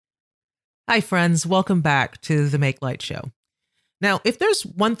Hi, friends. Welcome back to the Make Light Show. Now, if there's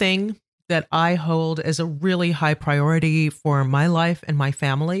one thing that I hold as a really high priority for my life and my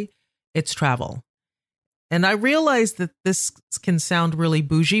family, it's travel. And I realize that this can sound really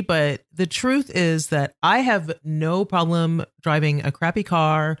bougie, but the truth is that I have no problem driving a crappy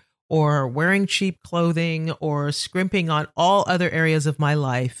car or wearing cheap clothing or scrimping on all other areas of my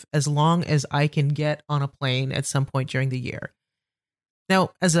life as long as I can get on a plane at some point during the year.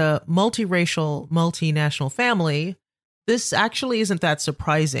 Now, as a multiracial, multinational family, this actually isn't that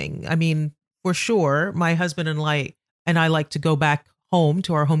surprising. I mean, for sure, my husband and I like to go back home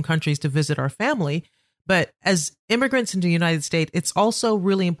to our home countries to visit our family. But as immigrants into the United States, it's also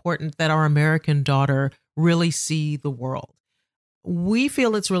really important that our American daughter really see the world. We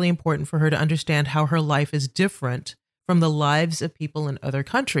feel it's really important for her to understand how her life is different from the lives of people in other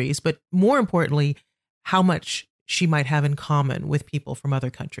countries, but more importantly, how much she might have in common with people from other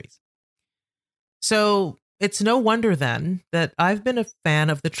countries. So it's no wonder then that I've been a fan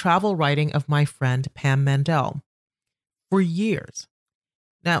of the travel writing of my friend Pam Mandel for years.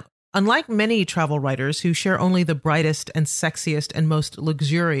 Now, unlike many travel writers who share only the brightest and sexiest and most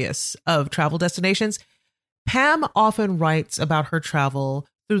luxurious of travel destinations, Pam often writes about her travel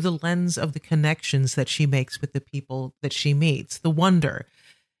through the lens of the connections that she makes with the people that she meets, the wonder,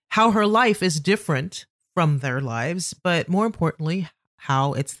 how her life is different from their lives, but more importantly,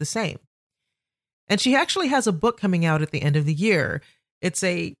 how it's the same. And she actually has a book coming out at the end of the year. It's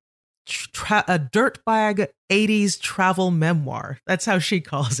a dirtbag 80s travel memoir. That's how she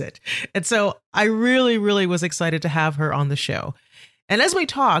calls it. And so I really, really was excited to have her on the show. And as we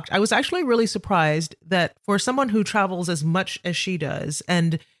talked, I was actually really surprised that for someone who travels as much as she does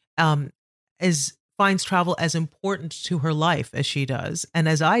and finds travel as important to her life as she does, and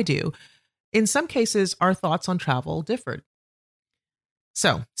as I do, in some cases, our thoughts on travel differed.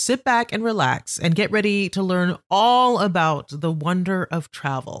 So sit back and relax and get ready to learn all about the wonder of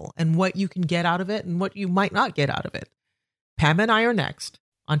travel and what you can get out of it and what you might not get out of it. Pam and I are next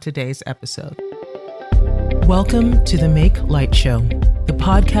on today's episode. Welcome to the Make Light Show, the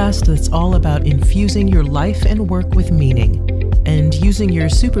podcast that's all about infusing your life and work with meaning and using your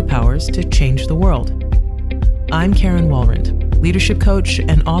superpowers to change the world. I'm Karen Walrond, leadership coach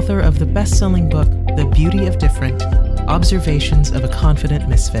and author of the best-selling book, The Beauty of Different: Observations of a Confident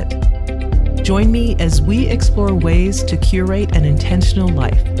Misfit. Join me as we explore ways to curate an intentional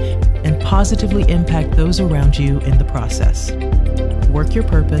life and positively impact those around you in the process. Work your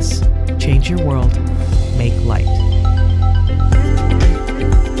purpose, change your world, make light.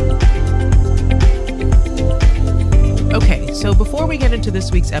 Okay, so before we get into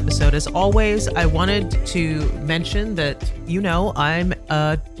this week's episode, as always, I wanted to mention that, I'm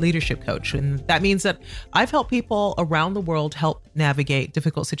a leadership coach. And that means that I've helped people around the world help navigate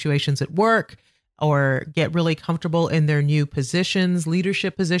difficult situations at work or get really comfortable in their new positions,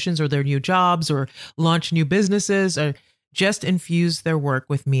 leadership positions, or their new jobs, or launch new businesses, or just infuse their work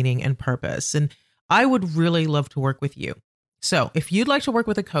with meaning and purpose. And I would really love to work with you. So if you'd like to work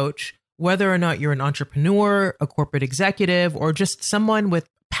with a coach, whether or not you're an entrepreneur, a corporate executive, or just someone with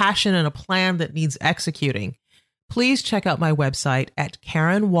passion and a plan that needs executing, please check out my website at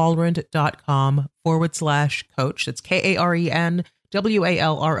karenwalrond.com/coach. That's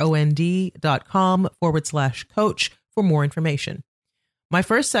KarenWalrond.com/coach for more information. My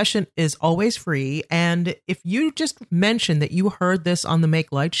first session is always free. And if you just mention that you heard this on the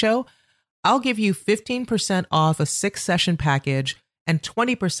Make Light Show, I'll give you 15% off a 6-session package and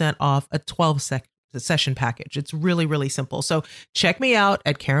 20% off a 12-session package. It's really, really simple. So check me out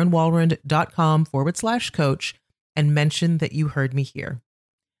at karenwalrond.com/coach and mention that you heard me here.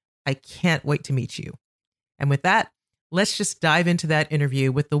 I can't wait to meet you. And with that, let's just dive into that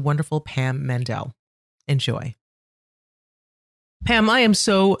interview with the wonderful Pam Mandel. Enjoy. Pam, I am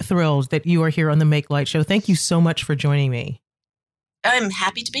so thrilled that you are here on the Make Light Show. Thank you so much for joining me. I'm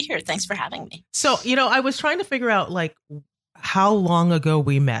happy to be here. Thanks for having me. So, I was trying to figure out how long ago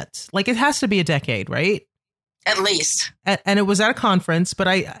we met. It has to be a decade, right? At least. And it was at a conference, but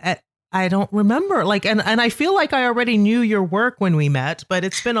I don't remember. And I feel like I already knew your work when we met, but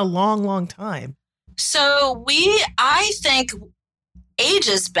it's been a long, long time. So I think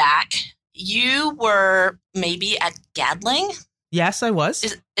ages back, you were maybe at Gadling. Yes, I was.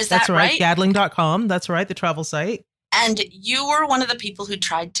 Is That's that right? Gadling.com. That's right. The travel site. And you were one of the people who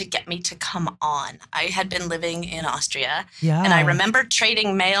tried to get me to come on. I had been living in Austria. Yeah. And I remember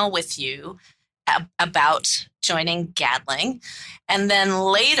trading mail with you about joining Gadling. And then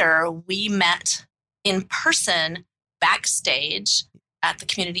later we met in person backstage at the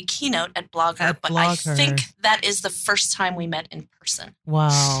community keynote at Blogger, but I Blogger. think that is the first time we met in person.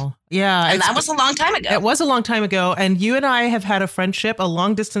 Wow. Yeah. And that was a long time ago. It was a long time ago. And you and I have had a friendship, a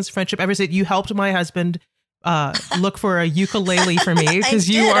long distance friendship ever since. You helped my husband look for a ukulele for me because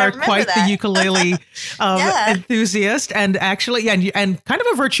you are quite the ukulele enthusiast, and actually, and kind of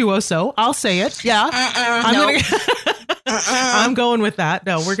a virtuoso. I'll say it. Yeah. I'm going with that.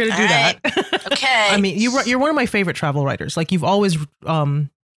 No, we're going to do that. Okay. I mean, you're one of my favorite travel writers. Like, you've always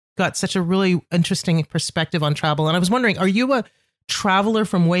got such a really interesting perspective on travel. And I was wondering, are you a traveler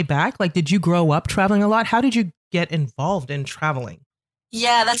from way back? Like, did you grow up traveling a lot? How did you get involved in traveling?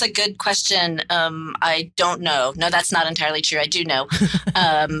 Yeah, that's a good question. I don't know. No, that's not entirely true. I do know.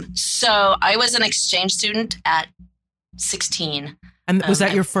 So I was an exchange student at 16. And was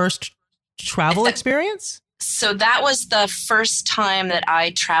that your first travel experience? So that was the first time that I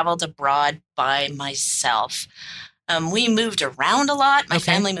traveled abroad by myself. We moved around a lot. My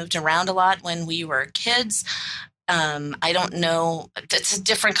family moved around a lot when we were kids. I don't know. It's a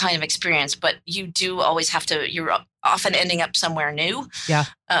different kind of experience, but you do always have to, you're often ending up somewhere new. Yeah.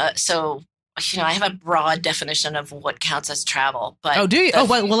 So, I have a broad definition of what counts as travel. But do you?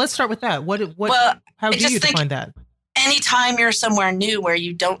 Well, let's start with that. How do you define that? Anytime you're somewhere new where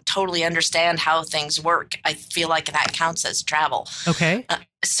you don't totally understand how things work, I feel like that counts as travel. Okay.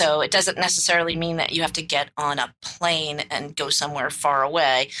 So it doesn't necessarily mean that you have to get on a plane and go somewhere far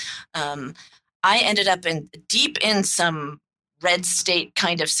away. I ended up deep in some red state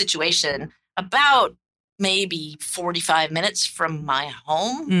kind of situation about maybe 45 minutes from my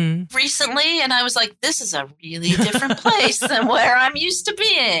home recently. And I was like, this is a really different place than where I'm used to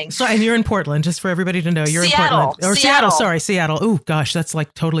being. So, and you're in Portland, just for everybody to know. You're in Portland. Or Seattle. Sorry, Seattle. Oh, gosh, that's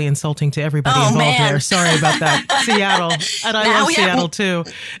like totally insulting to everybody involved there. Sorry about that. Seattle. And I love Seattle too.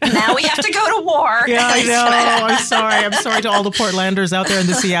 Now we have to go to war. Yeah, I know. I'm sorry. I'm sorry to all the Portlanders out there and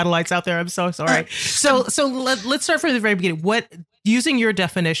the Seattleites out there. I'm so sorry. So let's start from the very beginning. Using your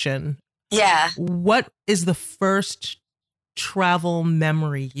definition, what is the first travel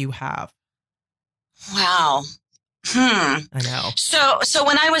memory you have? Wow. I know. So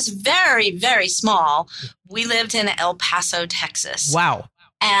when I was very, very small, we lived in El Paso, Texas. Wow.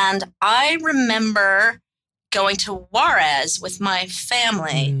 And I remember going to Juarez with my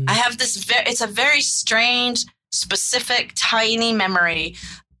family. I have this, it's a very strange, specific, tiny memory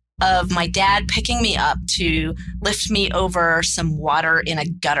of my dad picking me up to lift me over some water in a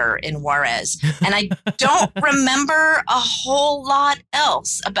gutter in Juarez. And I don't remember a whole lot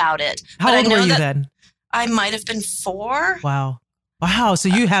else about it. How old were you then? I might have been 4. Wow. So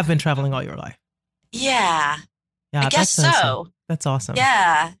you have been traveling all your life. Yeah. Yeah, I guess so. Awesome. That's awesome.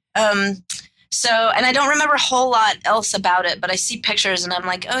 Yeah. And I don't remember a whole lot else about it, but I see pictures and I'm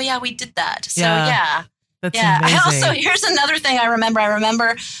like, oh yeah, we did that. So yeah. That's amazing. Here's another thing I remember. I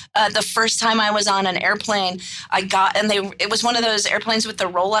remember the first time I was on an airplane, it was one of those airplanes with the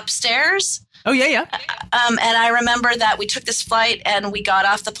roll up stairs. Oh, yeah. And I remember that we took this flight and we got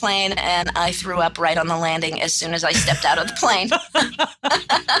off the plane and I threw up right on the landing as soon as I stepped out of the plane.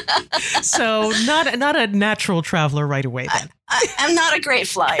 So not a natural traveler right away then. I'm not a great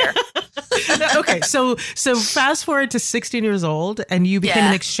flyer. Okay, so fast forward to 16 years old and you became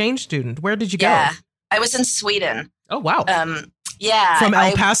an exchange student. Where did you go? Yeah, I was in Sweden. Oh, wow. Yeah. From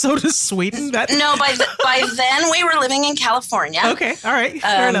El Paso to Sweden? No, by then we were living in California. Okay. All right.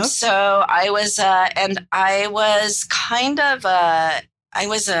 Fair enough. So I was, and I was kind of, I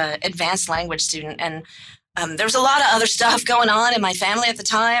was an advanced language student, and there was a lot of other stuff going on in my family at the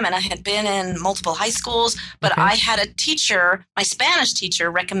time, and I had been in multiple high schools, but I had a teacher, my Spanish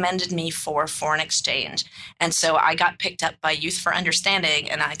teacher recommended me for foreign exchange. And so I got picked up by Youth for Understanding,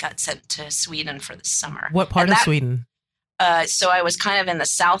 and I got sent to Sweden for the summer. What part of Sweden? So I was kind of in the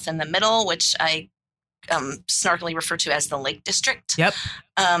south and the middle, which I snarkily refer to as the Lake District. Yep.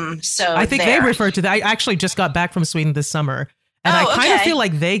 So I think they refer to that. I actually just got back from Sweden this summer. And I kind of feel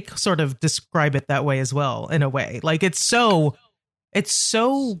like they sort of describe it that way as well, in a way. Like it's so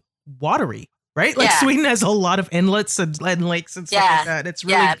watery, right? Like Sweden has a lot of inlets and lakes and stuff like that. It's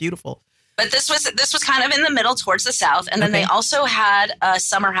really beautiful. But this was kind of in the middle towards the south. And then they also had a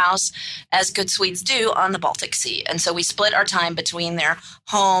summer house, as good Swedes do, on the Baltic Sea. And so we split our time between their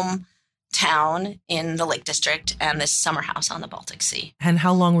hometown in the Lake District and this summer house on the Baltic Sea. And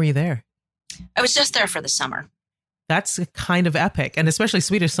how long were you there? I was just there for the summer. That's kind of epic. And especially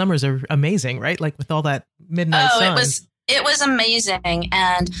Swedish summers are amazing, right? Like with all that midnight sun. It was amazing.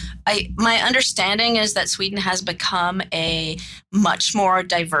 And my understanding is that Sweden has become a much more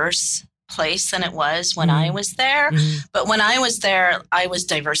diverse place than it was when I was there. But when I was there, I was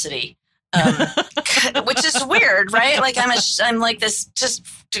diversity. which is weird, right? Like I'm like this just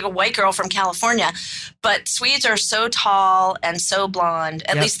a white girl from California, but Swedes are so tall and so blonde.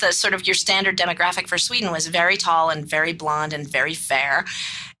 At least the sort of your standard demographic for Sweden was very tall and very blonde and very fair.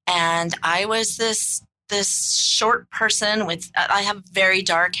 And I was this short person with I have very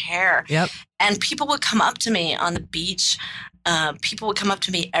dark hair. And people would come up to me on the beach. People would come up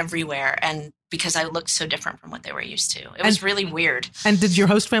to me everywhere, and because I looked so different from what they were used to. It was really weird. And did your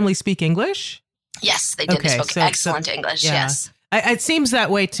host family speak English? Yes, they did. Okay, they spoke excellent English, yes. It seems that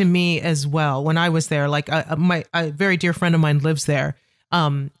way to me as well. When I was there, like a very dear friend of mine lives there,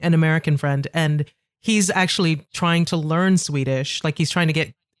 an American friend, and he's actually trying to learn Swedish. Like he's trying to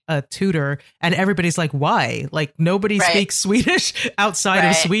get a tutor, and everybody's like, why? Like nobody speaks Swedish outside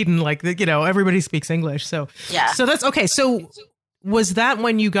of Sweden. Like, everybody speaks English. So that's okay. So was that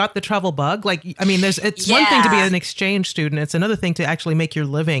when you got the travel bug? Like, I mean, it's one thing to be an exchange student. It's another thing to actually make your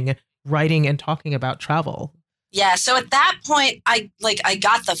living writing and talking about travel. Yeah. So at that point, I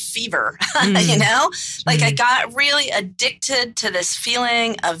got the fever, I got really addicted to this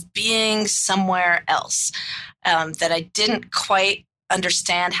feeling of being somewhere else, that I didn't quite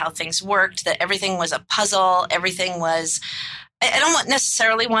understand how things worked, that everything was a puzzle. Everything was, I don't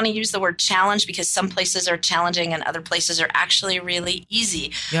necessarily want to use the word challenge because some places are challenging and other places are actually really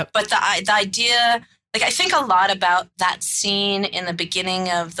easy. But the idea, like I think a lot about that scene in the beginning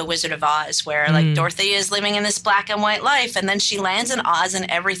of The Wizard of Oz where like Dorothy is living in this black and white life and then she lands in Oz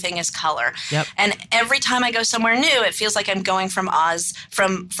and everything is color. And every time I go somewhere new, it feels like I'm going from Oz,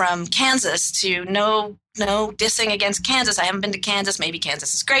 from Kansas to no dissing against Kansas. I haven't been to Kansas. Maybe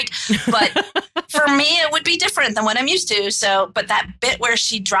Kansas is great, but for me, it would be different than what I'm used to. So, but that bit where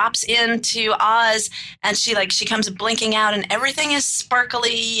she drops into Oz and she comes blinking out and everything is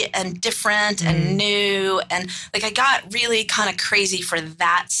sparkly and different and new. And like, I got really kind of crazy for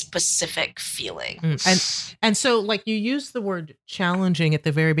that specific feeling. And so like you used the word challenging at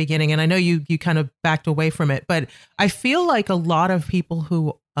the very beginning, and I know you kind of backed away from it, but I feel like a lot of people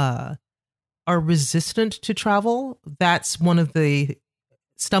who, are resistant to travel, that's one of the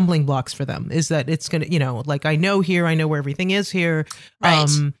stumbling blocks for them, is that it's going to, like, I know where everything is here. Right.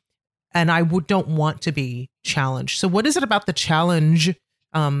 And I don't want to be challenged. So what is it about the challenge,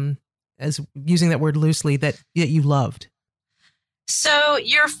 as using that word loosely, that you loved? So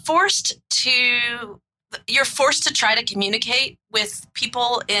you're forced to try to communicate with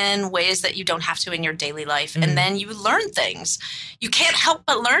people in ways that you don't have to in your daily life. And then you learn things. You can't help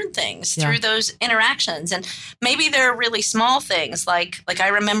but learn things through those interactions. And maybe they're really small things. Like I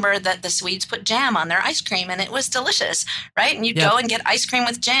remember that the Swedes put jam on their ice cream and it was delicious, right? And you'd go and get ice cream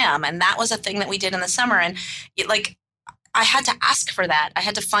with jam. And that was a thing that we did in the summer. And I had to ask for that. I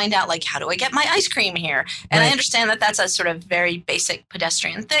had to find out, like, how do I get my ice cream here? And I understand that that's a sort of very basic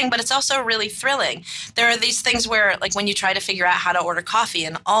pedestrian thing, but it's also really thrilling. There are these things where, like, when you try to figure out how to order coffee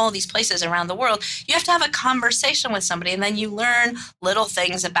in all these places around the world, you have to have a conversation with somebody, and then you learn little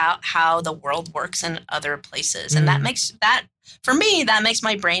things about how the world works in other places. And that makes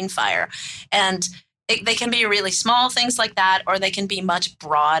my brain fire. And they can be really small things like that, or they can be much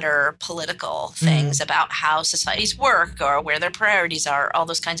broader political things about how societies work or where their priorities are, all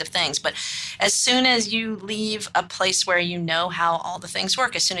those kinds of things. But as soon as you leave a place where you know how all the things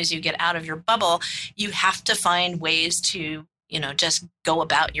work, as soon as you get out of your bubble, you have to find ways to, just go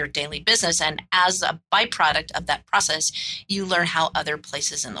about your daily business. And as a byproduct of that process, you learn how other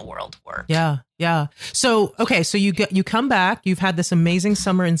places in the world work. Yeah. Yeah. So, okay. So you come back, you've had this amazing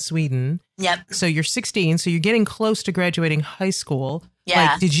summer in Sweden. Yep. So you're 16. So you're getting close to graduating high school.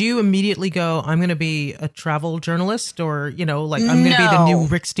 Yeah. Like, did you immediately go, I'm going to be a travel journalist, or, I'm going to be the new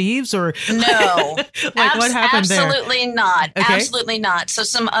Rick Steves, or no, what happened there? Absolutely not. Okay. Absolutely not. So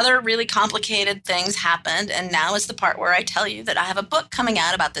some other really complicated things happened. And now is the part where I tell you that I have a book coming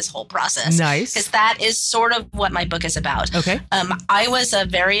out about this whole process. Nice. Because that is sort of what my book is about. Okay. I was a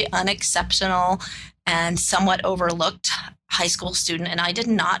very unexceptional and somewhat overlooked high school student, and I did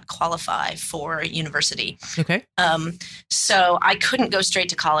not qualify for university. Okay. So I couldn't go straight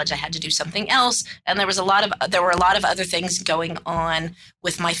to college. I had to do something else, and there were a lot of other things going on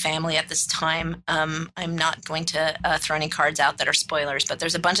with my family at this time. I'm not going to throw any cards out that are spoilers, but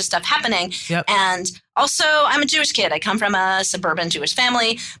there's a bunch of stuff happening. Yep. And also, I'm a Jewish kid. I come from a suburban Jewish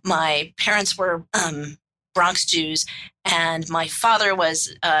family. My parents were Bronx Jews, and my father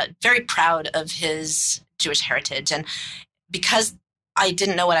was very proud of his Jewish heritage. And because I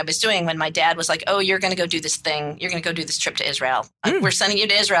didn't know what I was doing when my dad was like, oh, you're going to go do this thing. You're going to go do this trip to Israel. We're sending you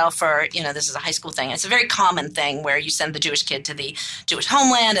to Israel for, this is a high school thing. It's a very common thing where you send the Jewish kid to the Jewish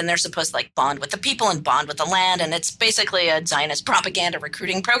homeland and they're supposed to like bond with the people and bond with the land. And it's basically a Zionist propaganda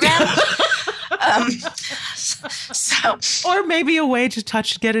recruiting program. Or maybe a way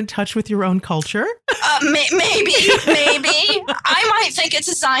to get in touch with your own culture. Maybe. I might think it's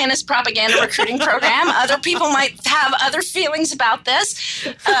a Zionist propaganda recruiting program. Other people might have other feelings about this.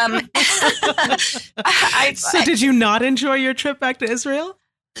 So did you not enjoy your trip back to Israel?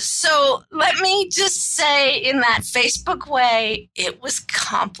 So let me just say, in that Facebook way, it was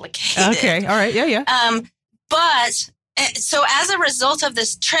complicated. Okay. All right. Yeah. But so as a result of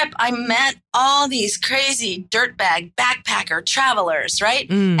this trip, I met all these crazy dirtbag backpacker travelers, right?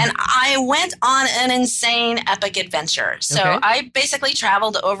 And I went on an insane epic adventure. So I basically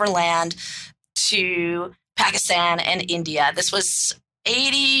traveled overland to Pakistan and India. This was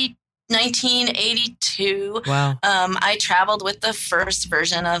 1982. Wow. I traveled with the first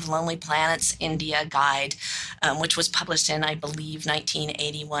version of Lonely Planet's India Guide, which was published in, I believe,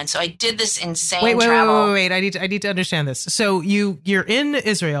 1981. So I did this insane travel. Wait. I need to understand this. So you're in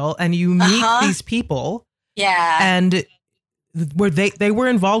Israel and you meet these people. Yeah. And were they were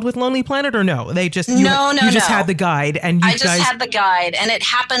involved with Lonely Planet or no? They just you just had the guide and I just had the guide, and it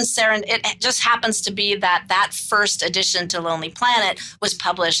happens, Sarah. It just happens to be that first edition to Lonely Planet was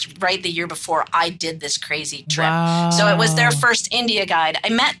published right the year before I did this crazy trip. Wow. So it was their first India guide. I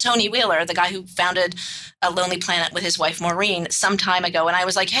met Tony Wheeler, the guy who founded Lonely Planet with his wife Maureen, some time ago, and I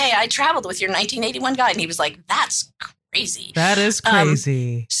was like, "Hey, I traveled with your 1981 guide," and he was like, "That's crazy. That is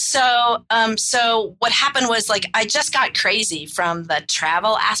crazy." So what happened was, like, I just got crazy from the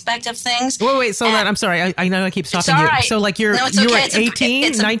travel aspect of things. Wait. So I'm sorry. I know I keep stopping you. Right. So like you were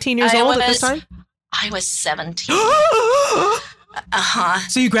 18, 19 years old at this time? I was 17.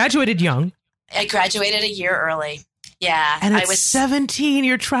 So you graduated young. I graduated a year early. Yeah. And I at was 17,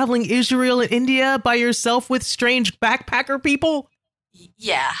 you're traveling Israel and India by yourself with strange backpacker people?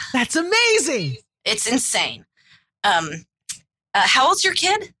 Yeah. That's amazing. It's insane. How old's your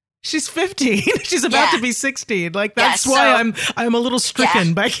kid? She's 15. She's about to be 16. Like, that's why I'm a little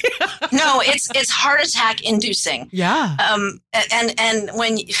stricken by. No, it's heart attack inducing. Yeah. And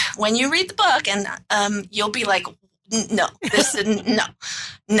when you read the book, and you'll be like, this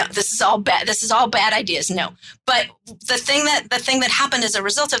is all bad. This is all bad ideas. No. But the thing that happened as a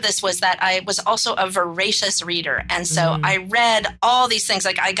result of this was that I was also a voracious reader. And so I read all these things.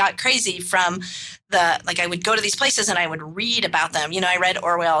 Like, I got crazy from I would go to these places and I would read about them. I read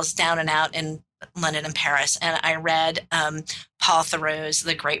Orwell's Down and Out in London and Paris, and I read Paul Theroux's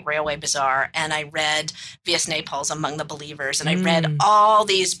The Great Railway Bazaar, and I read V.S. Naipaul's Among the Believers, and I read all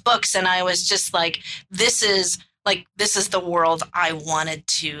these books, and I was just like, this is the world I wanted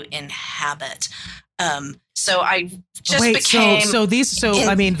to inhabit. So I just became.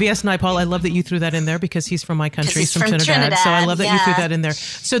 I mean, V.S. Naipaul, I love that you threw that in there because he's from my country. He's from Trinidad. So I love that you threw that in there.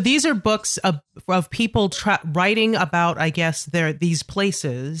 So these are books of people writing about, I guess, these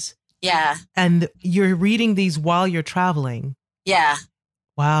places. Yeah. And you're reading these while you're traveling. Yeah.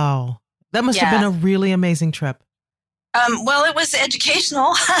 Wow. That must have been a really amazing trip. Well, it was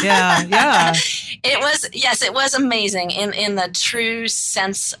educational. Yeah. It was amazing in the true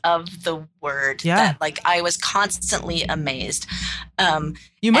sense of the word. Yeah. That, like, I was constantly amazed.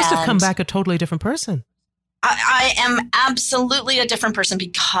 You must have come back a totally different person. I am absolutely a different person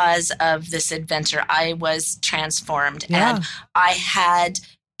because of this adventure. I was transformed, and I had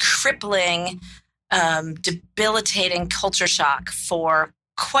crippling, debilitating culture shock for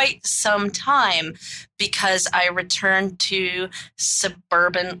quite some time because I returned to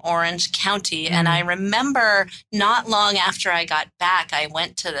suburban Orange County. And I remember not long after I got back, I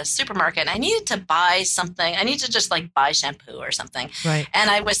went to the supermarket and I needed to buy something. I needed to just buy shampoo or something. Right. And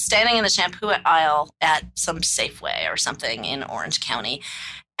I was standing in the shampoo aisle at some Safeway or something in Orange County.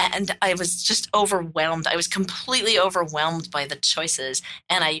 And I was just overwhelmed. I was completely overwhelmed by the choices.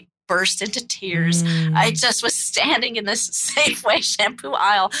 And I burst into tears. I just was standing in this Safeway shampoo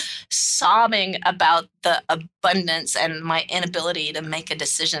aisle sobbing about the abundance and my inability to make a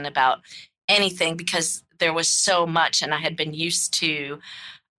decision about anything because there was so much and I had been used to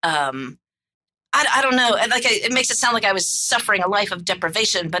I don't know. It makes it sound like I was suffering a life of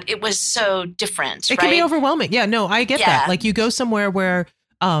deprivation, but it was so different. It can be overwhelming. Yeah, no, I get that. Like, you go somewhere where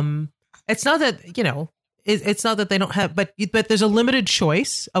it's not that, it's not that they don't have, but there's a limited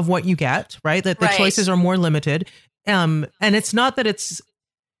choice of what you get, right? That the choices are more limited. And it's not that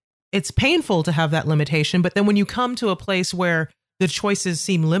it's painful to have that limitation, but then when you come to a place where the choices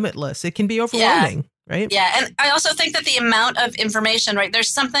seem limitless, it can be overwhelming, right? Yeah. And I also think that the amount of information, right, there's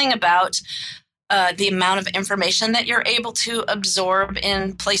something about the amount of information that you're able to absorb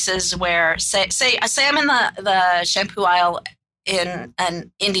in places where, say I'm in the shampoo aisle in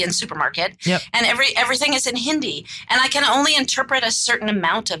an Indian supermarket, Yep. and everything is in Hindi, and I can only interpret a certain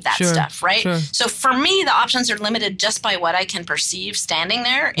amount of that stuff, right? Sure. So for me, the options are limited just by what I can perceive standing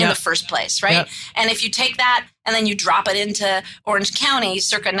there in the first place, right? Yep. And if you take that and then you drop it into Orange County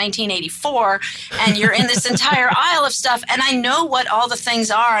circa 1984, and you're in this entire aisle of stuff, and I know what all the things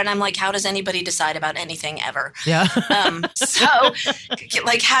are, and I'm like, how does anybody decide about anything ever? Yeah. So,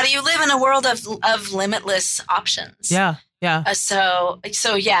 like, how do you live in a world of limitless options? Yeah. Yeah. So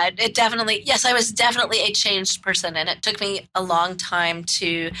yeah, it definitely, yes, I was definitely a changed person, and it took me a long time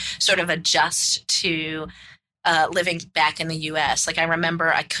to sort of adjust to living back in the U.S. Like, I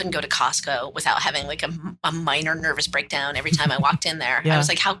remember I couldn't go to Costco without having like a minor nervous breakdown every time I walked in there. Yeah. I was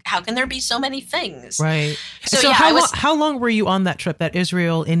like, how can there be so many things? Right. So yeah, how long were you on that trip, that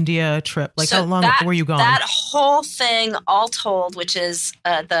Israel, India trip? Like, how long were you gone? That whole thing, all told, which is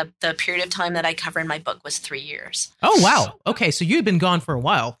the period of time that I cover in my book, was 3 years. Oh, wow. Okay. So you'd been gone for a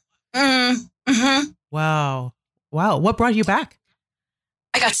while. Mm-hmm. Wow. What brought you back?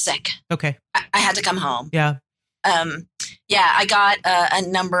 I got sick. Okay. I had to come home. Yeah. I got a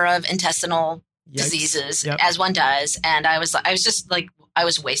number of intestinal diseases, as one does, and I was just like, I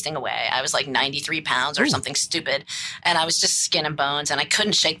was wasting away. I was like 93 pounds or something stupid, and I was just skin and bones, and I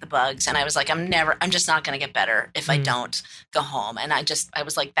couldn't shake the bugs, and I was like, I'm just not going to get better if I don't go home. And I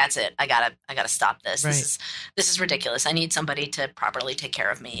was like, that's it. I gotta stop this. Right. This is ridiculous. I need somebody to properly take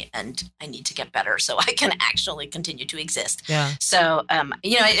care of me, and I need to get better so I can actually continue to exist. Yeah. So, I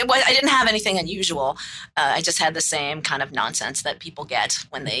didn't have anything unusual. I just had the same kind of nonsense that people get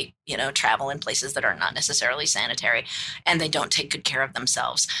when they, travel in places that are not necessarily sanitary, and they don't take good care of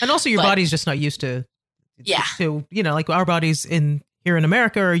themselves. And also your body's just not used to, like our bodies here in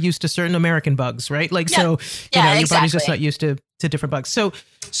America are used to certain American bugs, right? Like, your body's just not used to different bugs. So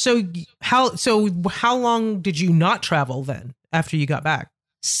how long did you not travel then after you got back?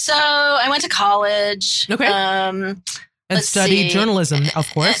 So I went to college. Okay. And studied journalism, of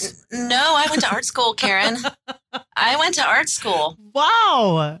course. No, I went to art school, Karen. I went to art school.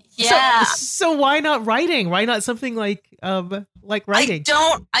 Wow. Yeah. So why not writing? Why not something like writing?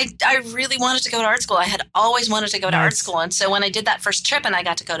 I really wanted to go to art school. I had always wanted to go to art school. And so when I did that first trip and I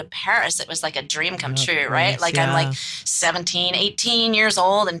got to go to Paris, it was like a dream come true, right? Like, I'm like 17, 18 years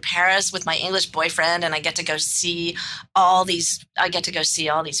old in Paris with my English boyfriend, and I get to go see all these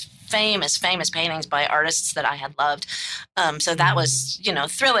famous paintings by artists that I had loved. So that was,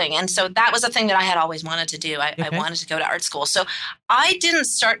 thrilling. And so that was a thing that I had always wanted to do. I wanted to go to art school. So I didn't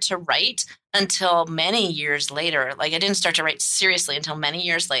start to write until many years later. Like, I didn't start to write seriously until many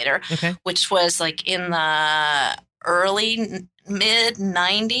years later, which was like in the early mid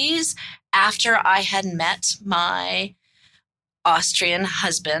 90s, after I had met my Austrian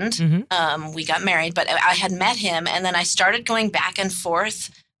husband. We got married, but I had met him, and then I started going back and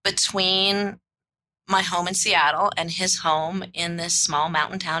forth between my home in Seattle and his home in this small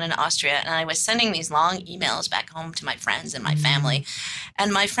mountain town in Austria. And I was sending these long emails back home to my friends and my family.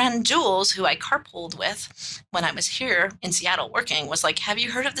 And my friend Jules, who I carpooled with when I was here in Seattle working, was like, have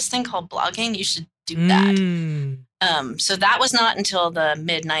you heard of this thing called blogging? You should do that. So that was not until the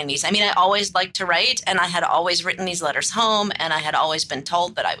mid 90s. I mean, I always liked to write, and I had always written these letters home, and I had always been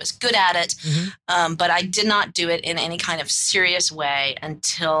told that I was good at it. But I did not do it in any kind of serious way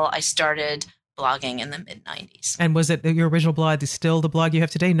until I started blogging in the mid 90s. And was it your original blog is still the blog you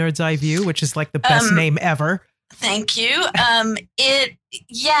have today, Nerd's Eye View, which is like the best name ever? Thank you.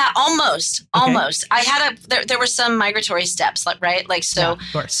 Almost. I had there were some migratory steps, right? Like, so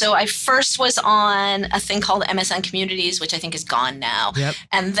I first was on a thing called MSN Communities, which I think is gone now. Yep.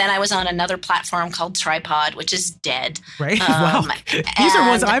 And then I was on another platform called Tripod, which is dead. Right. Wow. These are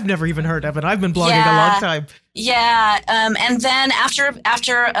ones I've never even heard of, and I've been blogging a long time. Yeah. And then after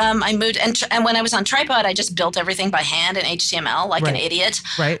I moved, and when I was on Tripod, I just built everything by hand in HTML like an idiot.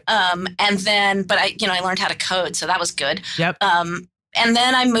 Right. And then, but I learned how to code, so that was good. Yep. And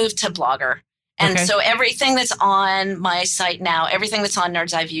then I moved to Blogger. And so everything that's on my site now, everything that's on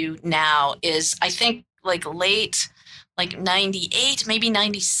Nerd's Eye View now is, I think, like late, like 98, maybe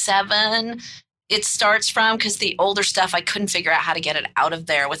 97. It starts from, because the older stuff, I couldn't figure out how to get it out of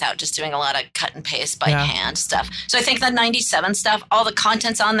there without just doing a lot of cut and paste by hand stuff. So I think the 97 stuff, all the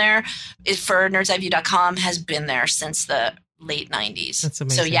content's on there for nerdseiview.com has been there since the late 90s. That's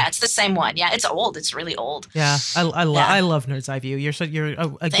amazing. So it's the same one. Yeah, it's old. It's really old. Yeah, I love Nerd's Eye View. You're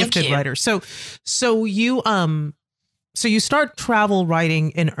a gifted writer. So you So you start travel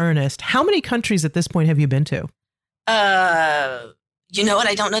writing in earnest. How many countries at this point have you been to? You know what?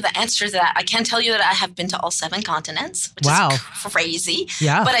 I don't know the answer to that. I can tell you that I have been to all 7 continents, which is crazy.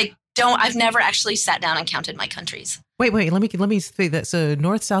 Yeah. But I've never actually sat down and counted my countries. Wait, let me say that. So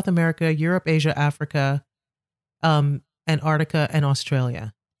North, South America, Europe, Asia, Africa, Antarctica, and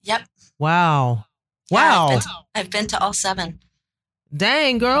Australia. Yep. Wow. Yeah, Wow. I've been to all 7.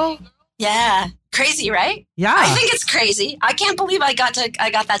 Dang, girl. Yeah. Crazy, right? Yeah. I think it's crazy. I can't believe I got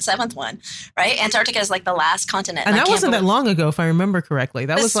that 7th one, right? Antarctica is like the last continent. And that wasn't that long ago, if I remember correctly.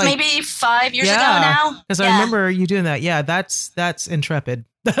 That was like maybe 5 years ago now. Because I remember you doing that. Yeah, that's intrepid.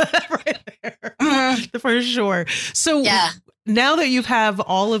 Right there. For sure. So now that you have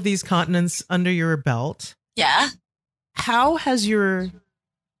all of these continents under your belt, how has your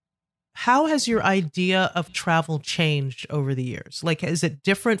idea of travel changed over the years? Like, is it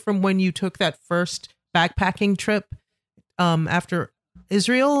different from when you took that first backpacking trip after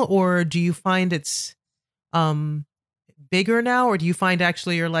Israel, or do you find it's bigger now, or do you find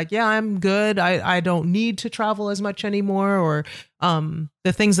actually you're like, yeah, I'm good, I don't need to travel as much anymore, or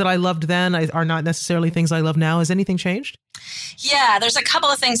the things that I loved then are not necessarily things I love now? Has anything changed? Yeah, there's a couple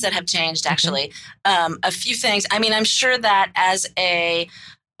of things that have changed, actually. A few things. I mean, I'm sure that as a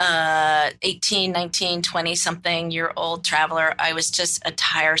 18, 19, 20 something year old traveler, I was just a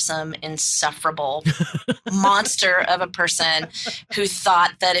tiresome, insufferable monster of a person who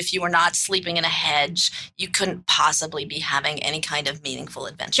thought that if you were not sleeping in a hedge, you couldn't possibly be having any kind of meaningful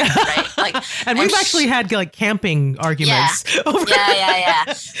adventure, right? Like, and we've actually had like camping arguments. Yeah.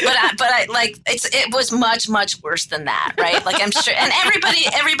 But I like it was much, much worse than that, right? Like, I'm sure, and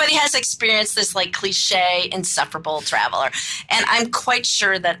everybody has experienced this like cliche, insufferable traveler, and I'm quite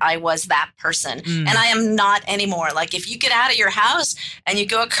sure that I was that person, and I am not anymore. Like, if you get out of your house and you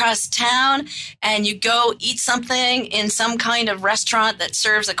go across town and you go eat something in some kind of restaurant that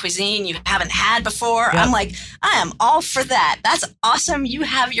serves a cuisine you haven't had before, I'm like, I am all for that. That's awesome. You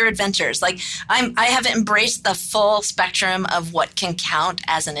have your adventures. Like, I have embraced the full spectrum of what can count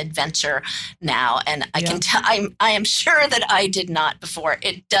as an adventure now, and I can tell I am sure that I did not before.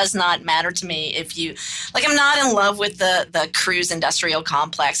 It does not matter to me if you like. I'm not in love with the cruise industrial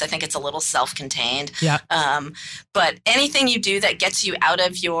complex. I think it's a little self-contained. But anything you do that gets you out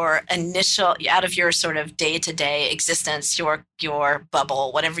of your sort of day-to-day existence, your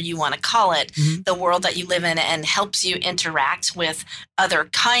bubble, whatever you want to call it, the world that you live in, and helps you interact with other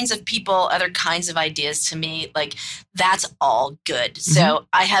kinds of people, other kinds of ideas, to me, like, that's all good. So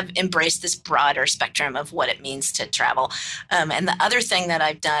I have embraced this broader spectrum of what it means to travel. And the other thing that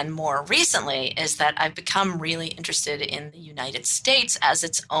I've done more recently is that I've become really interested in the United States as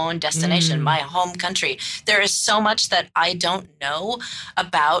its own destination, my home country. There is so much that I don't know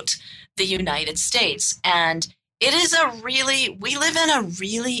about the United States. And it is we live in a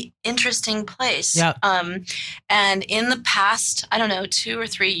really interesting place. And in the past, I don't know, 2 or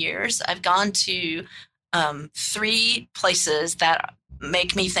 3 years, I've gone to 3 places that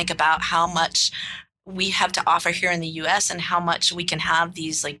make me think about how much we have to offer here in the U.S. and how much we can have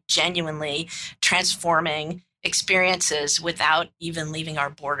these like genuinely transforming experiences without even leaving our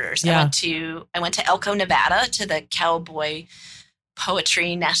borders. I went to Elko, Nevada, to the cowboy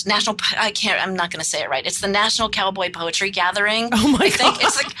poetry national. I'm not going to say it right. It's the National Cowboy Poetry Gathering. Oh my God!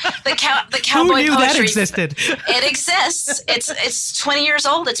 It's the cowboy. Who knew poetry. That existed? It exists. It's 20 years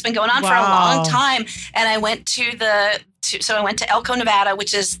old. It's been going on for a long time. And I went so I went to Elko, Nevada,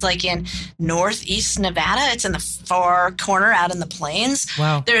 which is like in northeast Nevada. It's in the far corner out in the plains.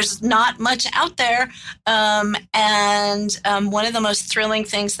 Wow. There's not much out there. And one of the most thrilling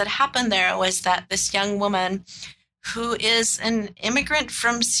things that happened there was that this young woman, who is an immigrant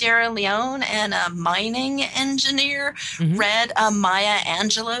from Sierra Leone and a mining engineer, read a Maya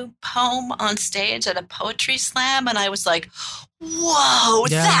Angelou poem on stage at a poetry slam. And I was like, whoa,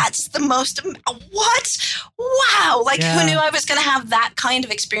 that's the most, what? Wow. Like, who knew I was going to have that kind of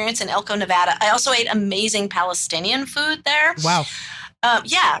experience in Elko, Nevada? I also ate amazing Palestinian food there. Wow.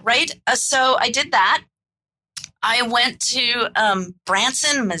 Right. So I did that. I went to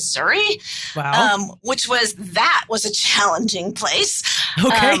Branson, Missouri, which was a challenging place.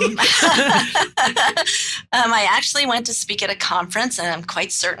 Okay. I actually went to speak at a conference, and I'm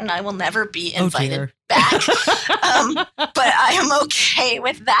quite certain I will never be invited back. But I am okay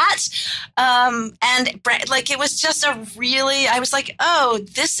with that. And like, it was just I was like, oh,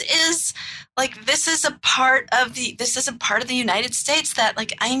 this is a part of the United States that,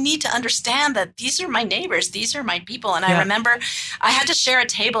 like, I need to understand that these are my neighbors, these are my people. And I remember I had to share a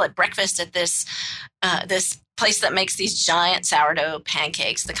table at breakfast at this place that makes these giant sourdough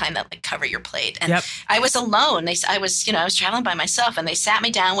pancakes, the kind that like cover your plate. And Yep. I was alone. I was traveling by myself, and they sat me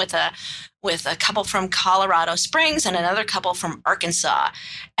down with a couple from Colorado Springs and another couple from Arkansas.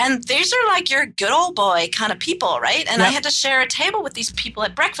 And these are like your good old boy kind of people, right? And I had to share a table with these people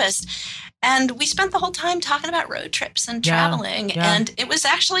at breakfast. And we spent the whole time talking about road trips and traveling. And it was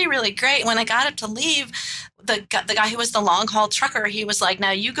actually really great. When I got up to leave, the guy who was the long haul trucker, he was like, now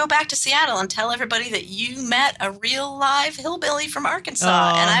you go back to Seattle and tell everybody that you met a real live hillbilly from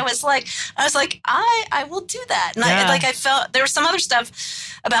Arkansas. And I was like, I will do that. And I felt there was some other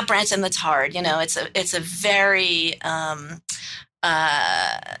stuff about Branson that's hard. It's a very, I'm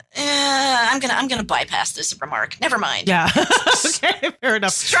gonna bypass this remark. Never mind. Yeah. Okay, fair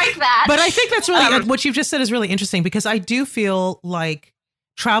enough. Strike that. But I think that's really what you've just said is really interesting, because I do feel like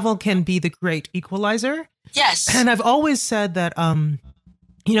travel can be the great equalizer. Yes. And I've always said that, I'm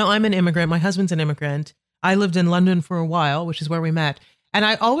an immigrant. My husband's an immigrant. I lived in London for a while, which is where we met. And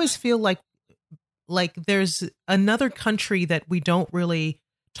I always feel like there's another country that we don't really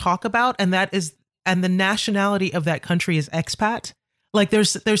talk about, and the nationality of that country is expat. Like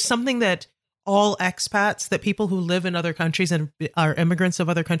there's something that all expats, that people who live in other countries and are immigrants of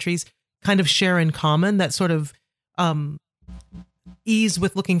other countries, kind of share in common, that sort of ease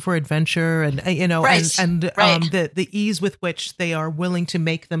with looking for adventure, and the ease with which they are willing to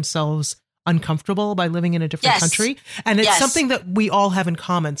make themselves uncomfortable by living in a different country. And it's something that we all have in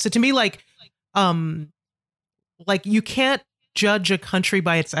common. So to me, like you can't judge a country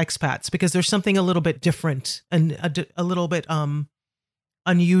by its expats, because there's something a little bit different and a little bit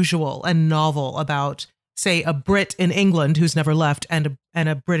unusual and novel about, say, a Brit in England who's never left and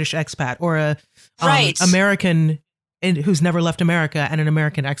a British expat, or a American who's never left America and an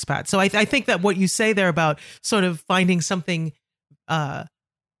American expat. So I think that what you say there about sort of finding something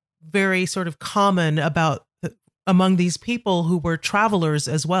very sort of common about among these people who were travelers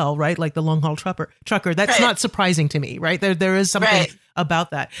as well, right? Like the long haul trucker, that's not surprising to me, right? There is something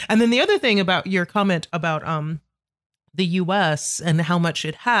about that. And then the other thing about your comment about the US and how much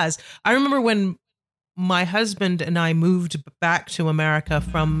it has, I remember when my husband and I moved back to America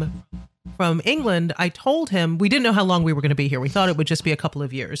from England, I told him we didn't know how long we were going to be here. We thought it would just be a couple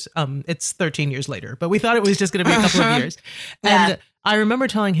of years. It's 13 years later, but we thought it was just going to be a couple of years. And I remember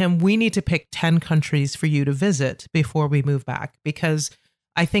telling him, we need to pick 10 countries for you to visit before we move back, because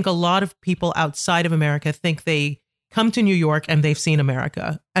I think a lot of people outside of America think they come to New York and they've seen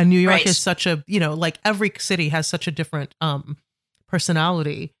America. And New York is such a, like every city has such a different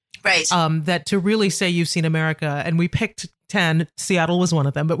personality. Right. That to really say you've seen America, and we picked 10, Seattle was one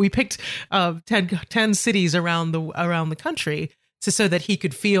of them, but we picked 10 cities around the country so that he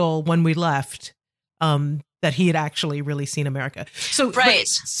could feel when we left that he had actually really seen America. So,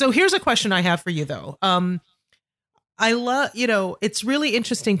 so here's a question I have for you though. I love, it's really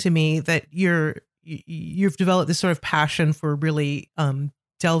interesting to me that you've developed this sort of passion for really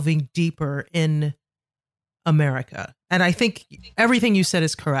delving deeper in America. And I think everything you said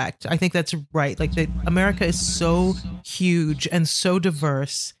is correct. I think that's right. Like America is so huge and so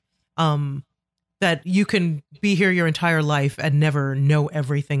diverse that you can be here your entire life and never know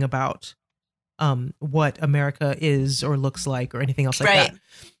everything about what America is or looks like or anything else like that.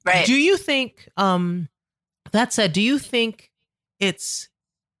 Right. Do you think, that said, do you think it's,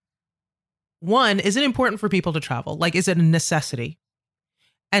 one, is it important for people to travel? Like, is it a necessity?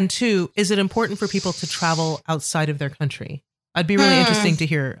 And two, is it important for people to travel outside of their country? I'd be really interesting to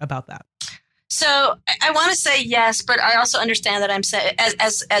hear about that. So I want to say yes, but I also understand that I'm saying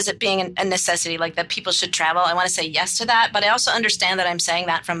as it being a necessity, like that people should travel. I want to say yes to that, but I also understand that I'm saying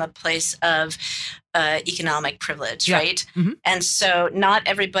that from a place of economic privilege, right? Mm-hmm. And so not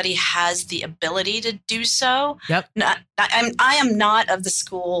everybody has the ability to do so. Yep. I am not of the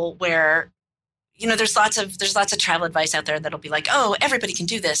school where, there's lots of travel advice out there that'll be like, oh, everybody can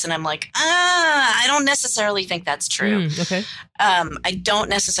do this. And I'm like, I don't necessarily think that's true. Okay. I don't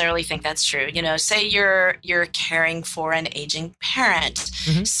necessarily think that's true. Say you're caring for an aging parent.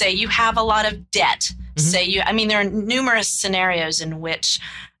 Mm-hmm. Say you have a lot of debt. Mm-hmm. There are numerous scenarios in which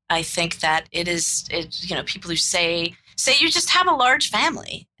I think that people who say you just have a large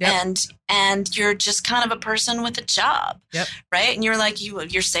family. Yep. and you're just kind of a person with a job. Yep. Right. And you're like,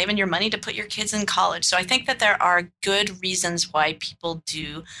 you're saving your money to put your kids in college. So I think that there are good reasons why people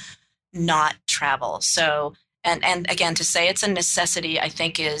do not travel. So, and again, to say it's a necessity, I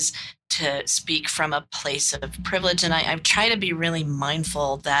think is to speak from a place of privilege, and I try to be really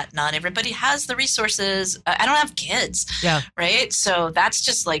mindful that not everybody has the resources. I don't have kids, right? So that's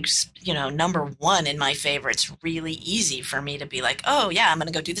just like, number one in my favor. It's really easy for me to be like, oh yeah, I'm going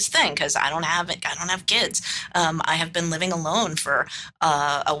to go do this thing because I don't have kids. I have been living alone for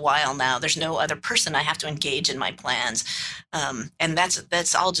a while now. There's no other person I have to engage in my plans, and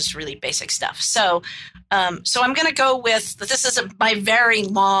that's all just really basic stuff. So I'm going to go with, this is my very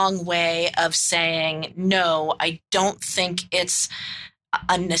long way of saying, no, I don't think it's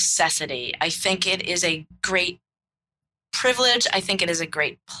a necessity. I think it is a great privilege. I think it is a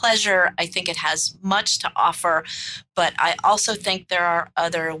great pleasure. I think it has much to offer, but I also think there are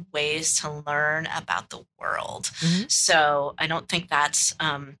other ways to learn about the world. Mm-hmm. So I don't think that's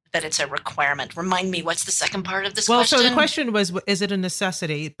that it's a requirement. Remind me, what's the second part of this question? Well, so the question was, is it a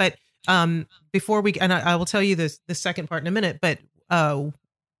necessity? But before we, and I will tell you the second part in a minute, but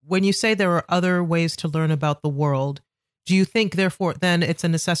when you say there are other ways to learn about the world, do you think therefore then it's a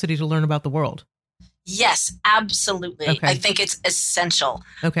necessity to learn about the world? Yes, absolutely. Okay. I think it's essential.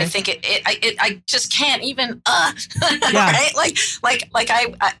 Okay. I think I just can't even, right? Like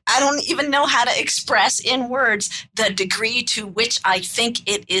I don't even know how to express in words the degree to which I think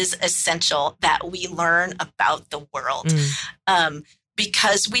it is essential that we learn about the world.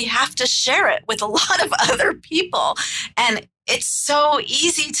 Because we have to share it with a lot of other people. And it's so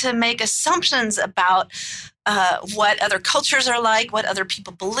easy to make assumptions about what other cultures are like, what other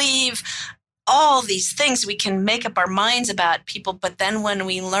people believe, all these things. We can make up our minds about people, but then when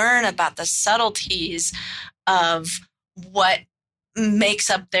we learn about the subtleties of what makes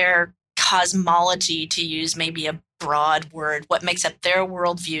up their cosmology, to use maybe a broad word, what makes up their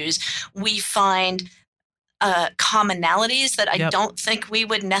worldviews, we find commonalities that I don't think we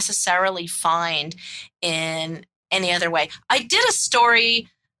would necessarily find in any other way. I did a story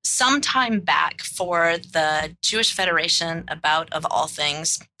some time back for the Jewish Federation about, of all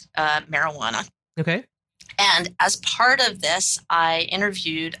things, marijuana. Okay. And as part of this, I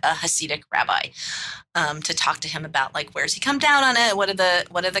interviewed a Hasidic rabbi to talk to him about, like, where's he come down on it? What do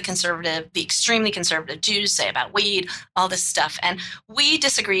the extremely conservative Jews say about weed? All this stuff, and we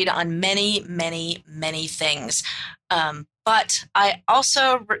disagreed on many, many, many things. But I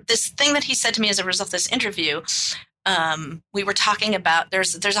also, this thing that he said to me as a result of this interview, we were talking about,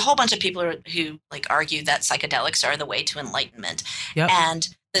 there's a whole bunch of people who like argue that psychedelics are the way to enlightenment, and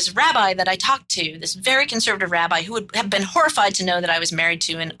this rabbi that I talked to, this very conservative rabbi who would have been horrified to know that I was married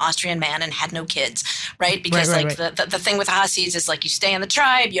to an Austrian man and had no kids, right? Because right. The thing with Hasis is like, you stay in the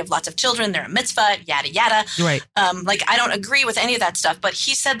tribe, you have lots of children, they're a mitzvah, yada, yada. Right. Like, I don't agree with any of that stuff. But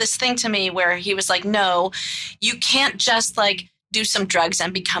he said this thing to me where he was like, no, you can't just like do some drugs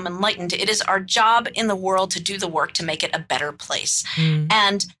and become enlightened. It is our job in the world to do the work to make it a better place.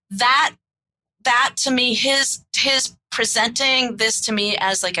 And that to me, his presenting this to me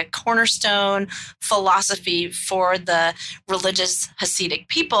as like a cornerstone philosophy for the religious Hasidic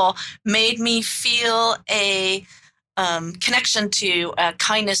people made me feel a connection to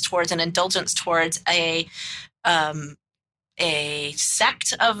kindness towards and indulgence towards a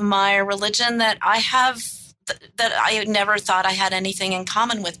sect of my religion that I never thought I had anything in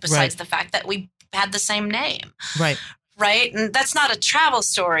common with, besides the fact that we had the same name. Right. And that's not a travel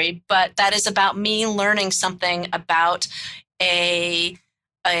story, but that is about me learning something about a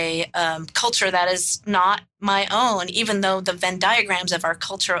culture that is not my own, even though the Venn diagrams of our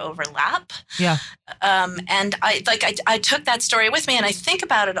culture overlap. Yeah. And I took that story with me, and I think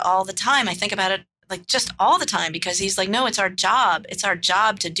about it all the time. I think about it like just all the time, because he's like, no, it's our job. It's our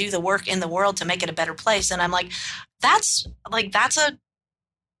job to do the work in the world to make it a better place. And I'm like, that's a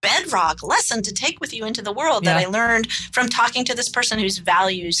bedrock lesson to take with you into the world that I learned from talking to this person whose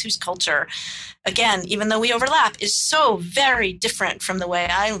values, whose culture, again, even though we overlap, is so very different from the way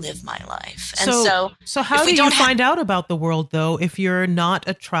I live my life. And so how do you find out about the world, though, if you're not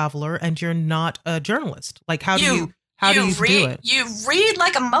a traveler and you're not a journalist? Like, how do you do it? You read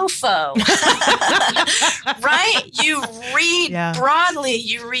like a mofo, right? You read broadly,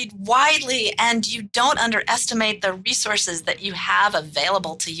 you read widely, and you don't underestimate the resources that you have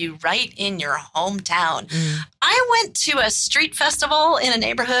available to you right in your hometown. I went to a street festival in a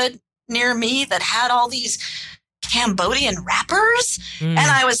neighborhood near me that had all these Cambodian rappers. And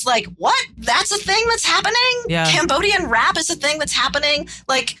I was like, what? That's a thing that's happening? Yeah. Cambodian rap is a thing that's happening?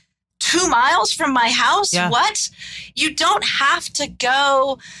 Like, 2 miles from my house? Yeah. What? You don't have to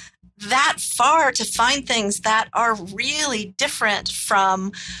go that far to find things that are really different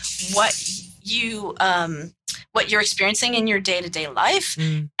from what you what you're experiencing in your day-to-day life.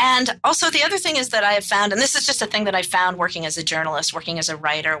 And also the other thing is that I have found, and this is just a thing that I found working as a journalist, working as a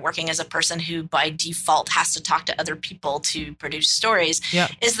writer, working as a person who by default has to talk to other people to produce stories,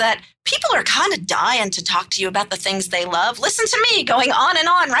 is that people are kind of dying to talk to you about the things they love. Listen to me going on and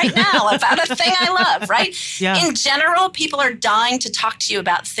on right now about a thing I love, right? In general, people are dying to talk to you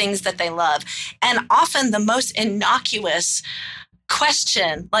about things that they love. And often the most innocuous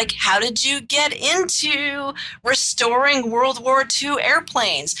question, like, how did you get into restoring World War II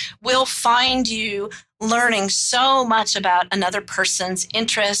airplanes, will find you learning so much about another person's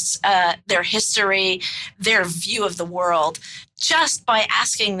interests, their history, their view of the world, just by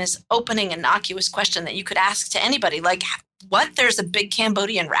asking this opening, innocuous question that you could ask to anybody, like, what? There's a big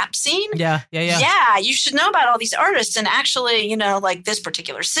Cambodian rap scene? Yeah, you should know about all these artists. And actually, you know, like this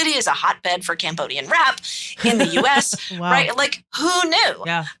particular city is a hotbed for Cambodian rap in the US, right? Like, who knew?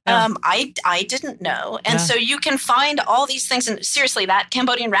 I didn't know. And so you can find all these things. And seriously, that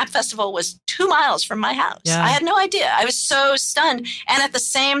Cambodian rap festival was 2 miles from my house. I had no idea. I was so stunned. And at the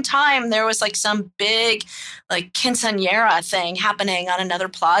same time, there was like some big, like quinceañera thing happening on another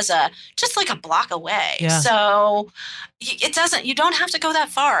plaza, just like a block away. So it doesn't, you don't have to go that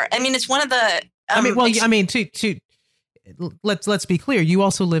far. I mean, it's one of the, let's be clear. You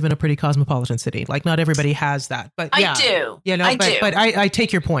also live in a pretty cosmopolitan city. Like not everybody has that, but I do. You know, but I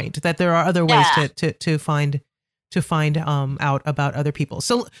take your point that there are other ways to find out about other people.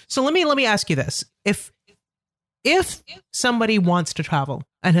 So let me ask you this. If somebody wants to travel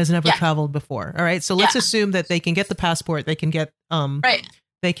and has never traveled before, all right. So let's assume that they can get the passport, they can get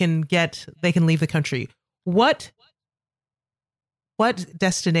they can leave the country. What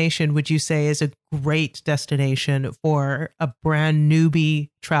destination would you say is a great destination for a brand newbie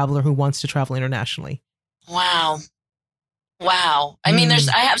traveler who wants to travel internationally? Wow. I mean,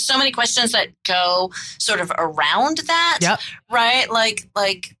 I have so many questions that go sort of around that, right? Like,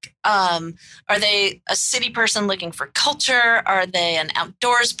 are they a city person looking for culture? Are they an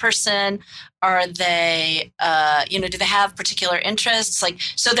outdoors person? Are they, do they have particular interests? Like,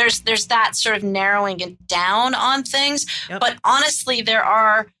 so there's that sort of narrowing it down on things. But honestly, there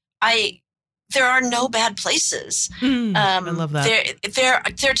are no bad places. I love that.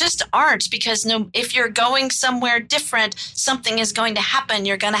 There just aren't, because if you're going somewhere different, something is going to happen.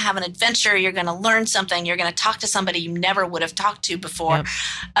 You're going to have an adventure. You're going to learn something. You're going to talk to somebody you never would have talked to before.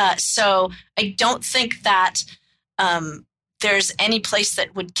 So I don't think that there's any place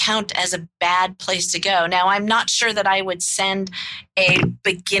that would count as a bad place to go. Now, I'm not sure that I would send a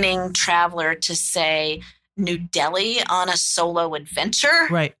beginning traveler to, say, New Delhi on a solo adventure.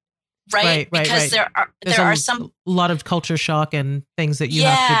 Right. Because there are some lot of culture shock and things that you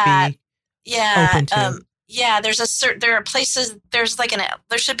have to be open to. There are places, there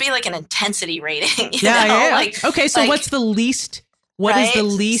should be like an intensity rating. Okay, so what's the least is the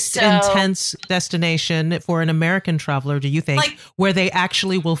least intense destination for an American traveler, do you think, where they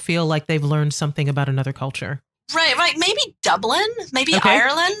actually will feel like they've learned something about another culture? Right. Maybe Dublin, maybe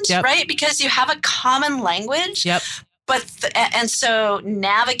Ireland, right? Because you have a common language. But so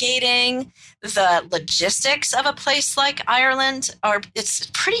navigating the logistics of a place like Ireland it's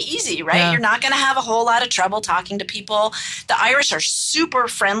pretty easy, right? You're not going to have a whole lot of trouble talking to people. The Irish are super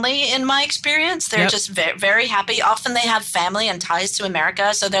friendly in my experience. They're just very happy. Often they have family and ties to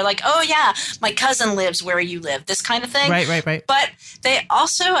America. So they're like, oh yeah, my cousin lives where you live, this kind of thing. Right. But they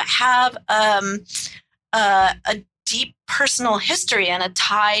also have a deep personal history and a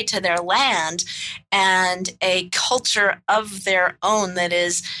tie to their land and a culture of their own that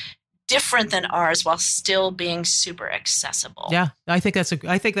is different than ours while still being super accessible. Yeah, I think that's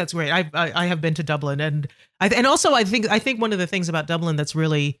great. I have been to Dublin, and also I think one of the things about Dublin that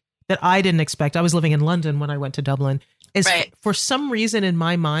I didn't expect. I was living in London when I went to Dublin. Is for some reason in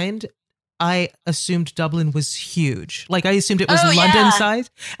my mind, I assumed Dublin was huge. Like I assumed it was London size,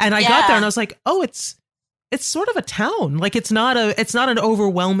 and I got there and I was like, oh, it's sort of a town. Like it's not an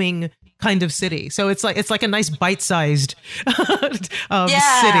overwhelming kind of city. So it's like a nice bite-sized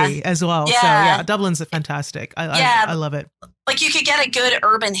city as well. Yeah. So Dublin's fantastic. I love it. Like you could get a good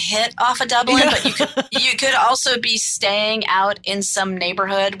urban hit off of Dublin, but you could also be staying out in some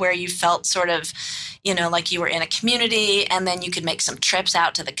neighborhood where you felt sort of, like you were in a community, and then you could make some trips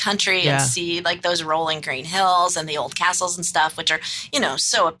out to the country and see like those rolling green hills and the old castles and stuff, which are,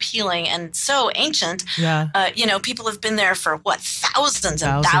 so appealing and so ancient. Yeah. People have been there for thousands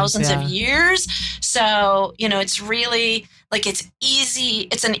and thousands of years. So, it's really like it's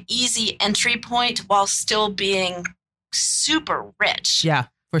an easy entry point while still being super rich. Yeah,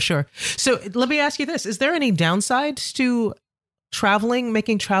 for sure. So let me ask you this. Is there any downsides to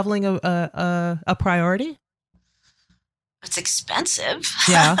making traveling a priority? it's expensive.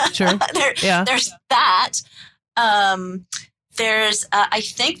 Yeah, sure. There's that. I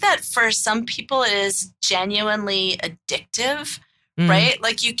think that for some people it is genuinely addictive, right?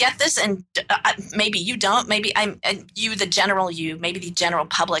 Like you get this and maybe you don't, maybe the general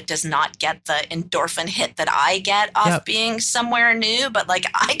public does not get the endorphin hit that I get off being somewhere new, but like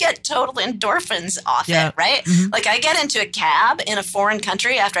I get total endorphins off it, right? Like I get into a cab in a foreign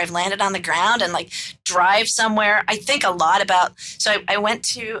country after I've landed on the ground and like drive somewhere. I think a lot about, so I went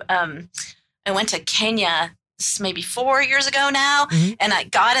to Kenya maybe 4 years ago now. And I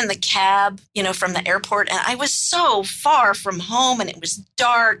got in the cab, from the airport, and I was so far from home, and it was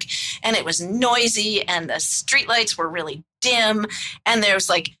dark and it was noisy and the streetlights were really dim. And there's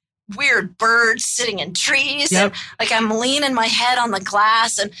like weird birds sitting in trees. And like I'm leaning my head on the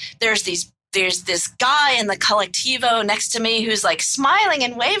glass, and there's this guy in the collectivo next to me who's like smiling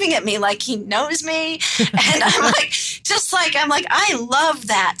and waving at me like he knows me. And I'm like, I love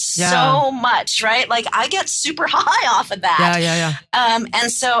that so much, right? Like I get super high off of that.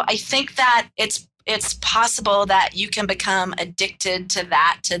 And so I think that it's possible that you can become addicted to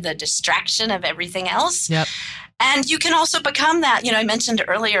that, to the distraction of everything else. And you can also become that, I mentioned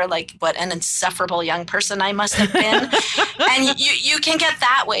earlier, like what an insufferable young person I must have been. And you can get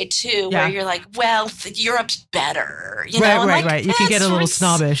that way too, where you're like, well, Europe's better. Right. You can get a little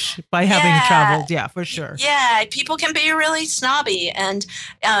snobbish by having traveled. Yeah, for sure. Yeah, people can be really snobby, and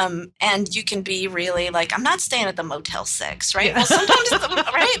you can be really like, I'm not staying at the Motel 6, right? Well, sometimes,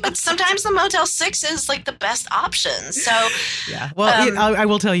 but sometimes the Motel 6 is like the best option. So, well, I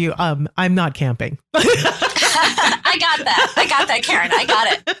will tell you, I'm not camping. I got that, Karen. I got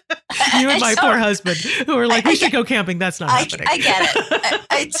it. You and my poor husband, who are like, we should go camping. That's not happening. I get it.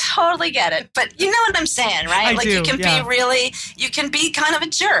 I totally get it. But you know what I'm saying, right? You can be kind of a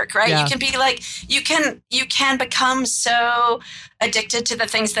jerk, right? You can be like, you can become so addicted to the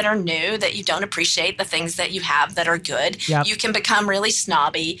things that are new that you don't appreciate the things that you have that are good. You can become really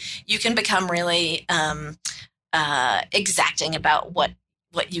snobby. You can become really exacting about what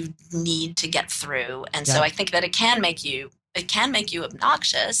you need to get through. And so I think that it can make you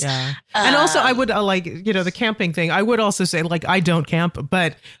obnoxious. Yeah. And also I would the camping thing. I would also say, like, I don't camp,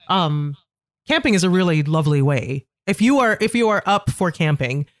 but camping is a really lovely way. If you are up for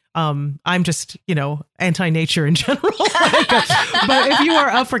camping, I'm just, anti-nature in general. But if you are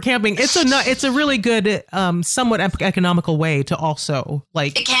up for camping, it's a really good, somewhat economical way to also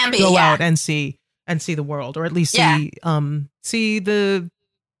like it can be, go out and see the world, or at least see the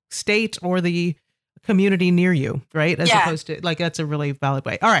state or the community near you, right? As opposed to, like, that's a really valid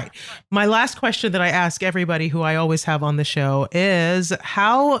way. All right. My last question that I ask everybody who I always have on the show is,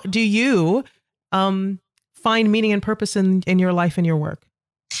 how do you find meaning and purpose in your life and your work?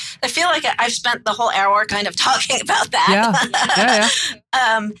 I feel like I've spent the whole hour kind of talking about that.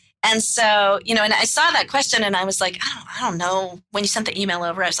 Yeah. And so, and I saw that question and I was like, I don't know. When you sent the email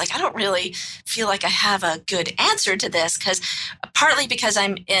over, I was like, I don't really feel like I have a good answer to this, partly because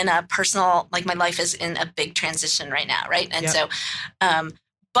I'm in a personal, like my life is in a big transition right now. Right. And so,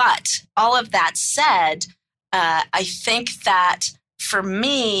 but all of that said, I think that for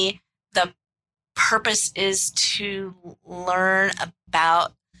me, the purpose is to learn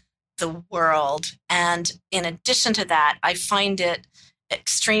about the world. And in addition to that, I find it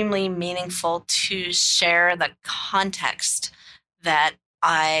extremely meaningful to share the context that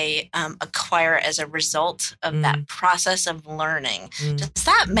I acquire as a result of that process of learning. Does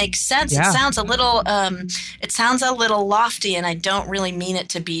that make sense? Yeah. It sounds a little lofty, and I don't really mean it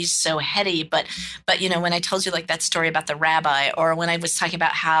to be so heady. But when I told you like that story about the rabbi, or when I was talking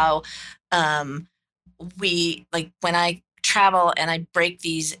about how when I travel and I break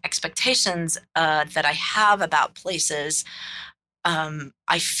these expectations that I have about places,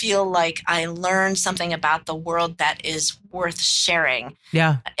 I feel like I learn something about the world that is worth sharing.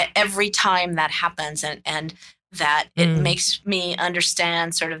 Yeah. Every time that happens, and that it makes me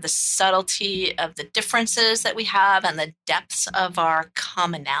understand sort of the subtlety of the differences that we have and the depths of our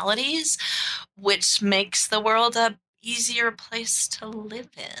commonalities, which makes the world a easier place to live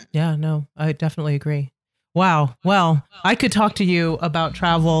in. Yeah, no, I definitely agree. Wow. Well, I could talk to you about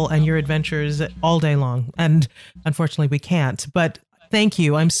travel and your adventures all day long, and unfortunately we can't. But thank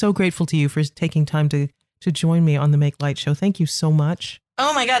you. I'm so grateful to you for taking time to join me on the Make Light Show. Thank you so much.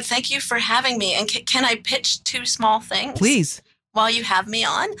 Oh my God. Thank you for having me. And can I pitch two small things? Please. While you have me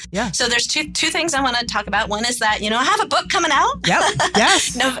on? Yeah. So there's two things I want to talk about. One is that, I have a book coming out. Yep.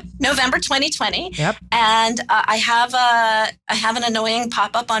 Yes. November 2020. Yep. And I have an annoying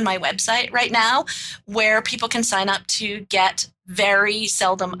pop-up on my website right now where people can sign up to get very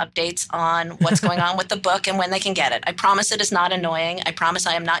seldom updates on what's going on with the book and when they can get it. I promise it is not annoying. I promise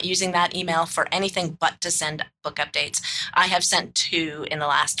I am not using that email for anything but to send book updates. I have sent 2 in the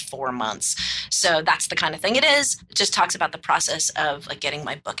last 4 months. So that's the kind of thing it is. It just talks about the process of like getting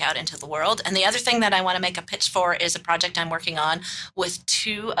my book out into the world. And the other thing that I want to make a pitch for is a project I'm working on with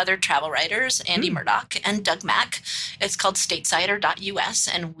 2 other travel writers, Andy Murdoch and Doug Mack. It's called statesider.us,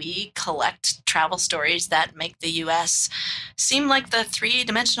 and we collect travel stories that make the U.S. seem like the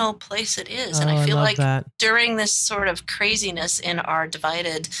 3-dimensional place it is. And I feel like during this sort of craziness in our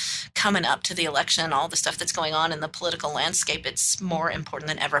divided coming up to the election, all the stuff that's going on in the political landscape, it's more important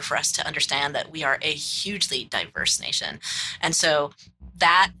than ever for us to understand that we are a hugely diverse nation. And so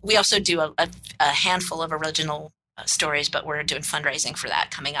that we also do a handful of original stories, but we're doing fundraising for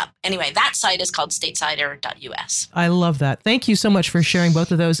that coming up. Anyway, that site is called statesider.us. I love that. Thank you so much for sharing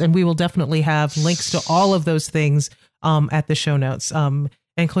both of those. And we will definitely have links to all of those things at the show notes,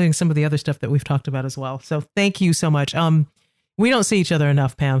 including some of the other stuff that we've talked about as well. So thank you so much. We don't see each other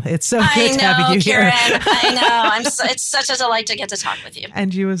enough, Pam. It's so good having you Karen, here. I know. It's such a delight to get to talk with you.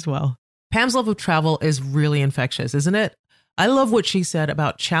 And you as well. Pam's love of travel is really infectious, isn't it? I love what she said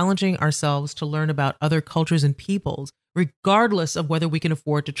about challenging ourselves to learn about other cultures and peoples, regardless of whether we can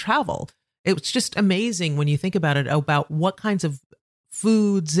afford to travel. It's just amazing when you think about it, about what kinds of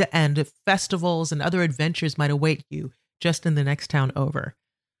foods and festivals and other adventures might await you just in the next town over.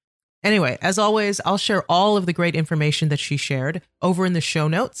 Anyway, as always, I'll share all of the great information that she shared over in the show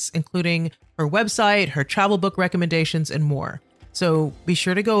notes, including her website, her travel book recommendations, and more. So be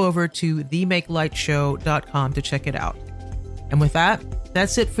sure to go over to themakelightshow.com to check it out. And with that,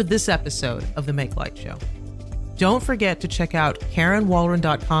 that's it for this episode of The Make Light Show. Don't forget to check out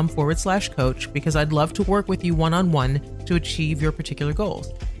KarenWalron.com/coach, because I'd love to work with you one-on-one to achieve your particular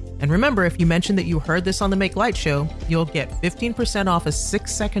goals. And remember, if you mention that you heard this on The Make Light Show, you'll get 15% off a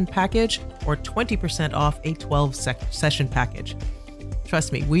 6-second package or 20% off a 12-session package.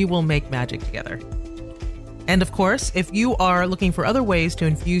 Trust me, we will make magic together. And of course, if you are looking for other ways to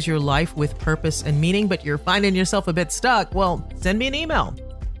infuse your life with purpose and meaning, but you're finding yourself a bit stuck, well, send me an email.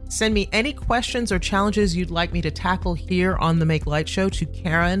 Send me any questions or challenges you'd like me to tackle here on The Make Light Show to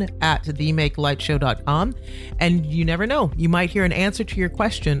Karen@themakelightshow.com. And you never know, you might hear an answer to your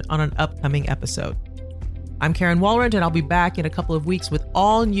question on an upcoming episode. I'm Karen Walrond, and I'll be back in a couple of weeks with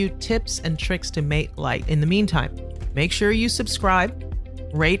all new tips and tricks to make light. In the meantime, make sure you subscribe,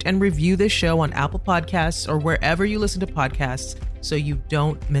 rate and review this show on Apple Podcasts or wherever you listen to podcasts so you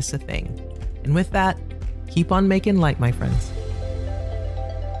don't miss a thing. And with that, keep on making light, my friends.